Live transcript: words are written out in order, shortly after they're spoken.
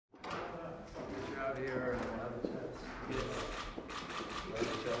here and we'll have a chance to get a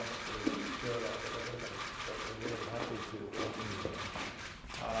chance to share that with everyone. So we're really happy to welcome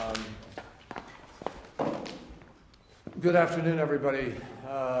you. Good afternoon, everybody.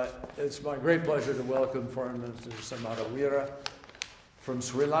 It's my great pleasure to welcome Foreign Minister Samaraweera from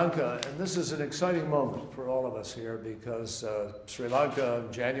Sri Lanka. And this is an exciting moment for all of us here because Sri Lanka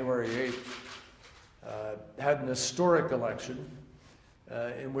on January 8th had an historic election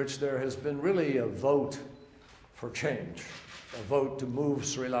in which there has been really a vote for change, a vote to move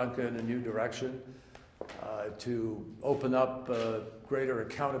Sri Lanka in a new direction, to open up greater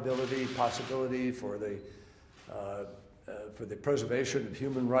accountability, possibility for the preservation of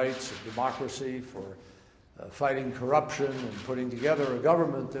human rights, of democracy, for fighting corruption and putting together a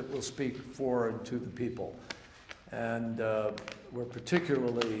government that will speak for and to the people. And we're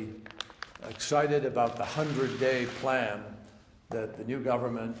particularly excited about the 100-day plan that the new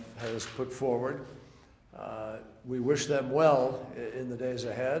government has put forward. We wish them well in the days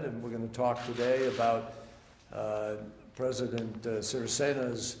ahead, and we're going to talk today about President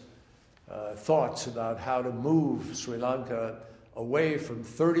Sirisena's thoughts about how to move Sri Lanka away from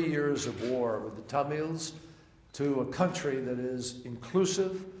 30 years of war with the Tamils to a country that is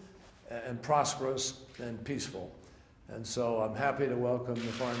inclusive and prosperous and peaceful. And so I'm happy to welcome the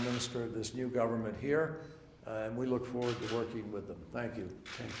Foreign Minister of this new government here, and we look forward to working with them. Thank you.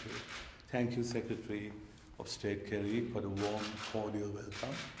 Thank you. Thank you, Secretary of State Kerry, for the warm, cordial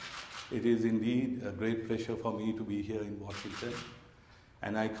welcome. It is indeed a great pleasure for me to be here in Washington.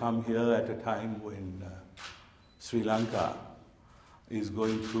 And I come here at a time when Sri Lanka is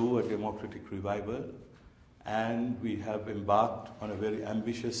going through a democratic revival, and we have embarked on a very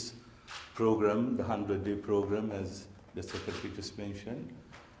ambitious program, the 100-day program, as the Secretary just mentioned,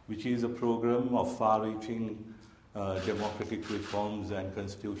 which is a program of far-reaching democratic reforms and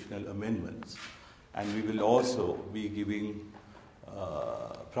constitutional amendments. And we will also be giving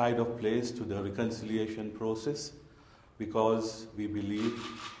pride of place to the reconciliation process, because we believe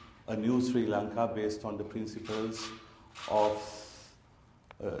a new Sri Lanka based on the principles of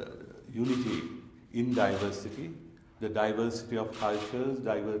unity in diversity, the diversity of cultures,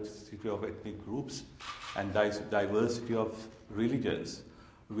 diversity of ethnic groups, and diversity of religions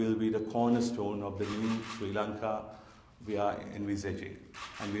will be the cornerstone of the new Sri Lanka we are envisaging.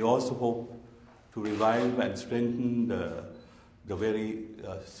 And we also hope to revive and strengthen the very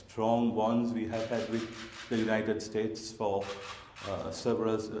strong bonds we have had with the United States for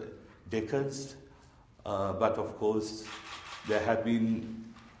several decades. But of course, there have been,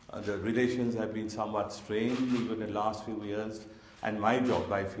 the relations have been somewhat strained even in the last few years. And my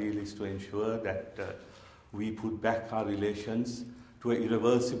job, I feel, is to ensure that we put back our relations to an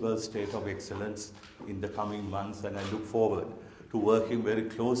irreversible state of excellence in the coming months. And I look forward to working very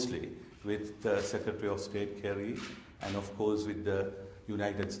closely with the Secretary of State Kerry and of course with the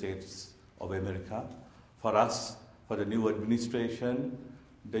United States of America. For us, for the new administration,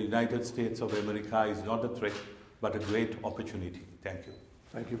 the United States of America is not a threat, but a great opportunity. Thank you.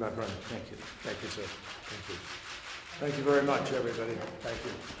 Thank you, my friend. Thank you. Thank you, sir. Thank you. Thank you very much, everybody. Thank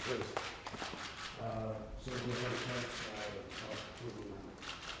you. Please. So we'll have a chance to talk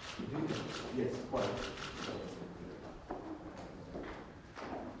to... Yes, quite.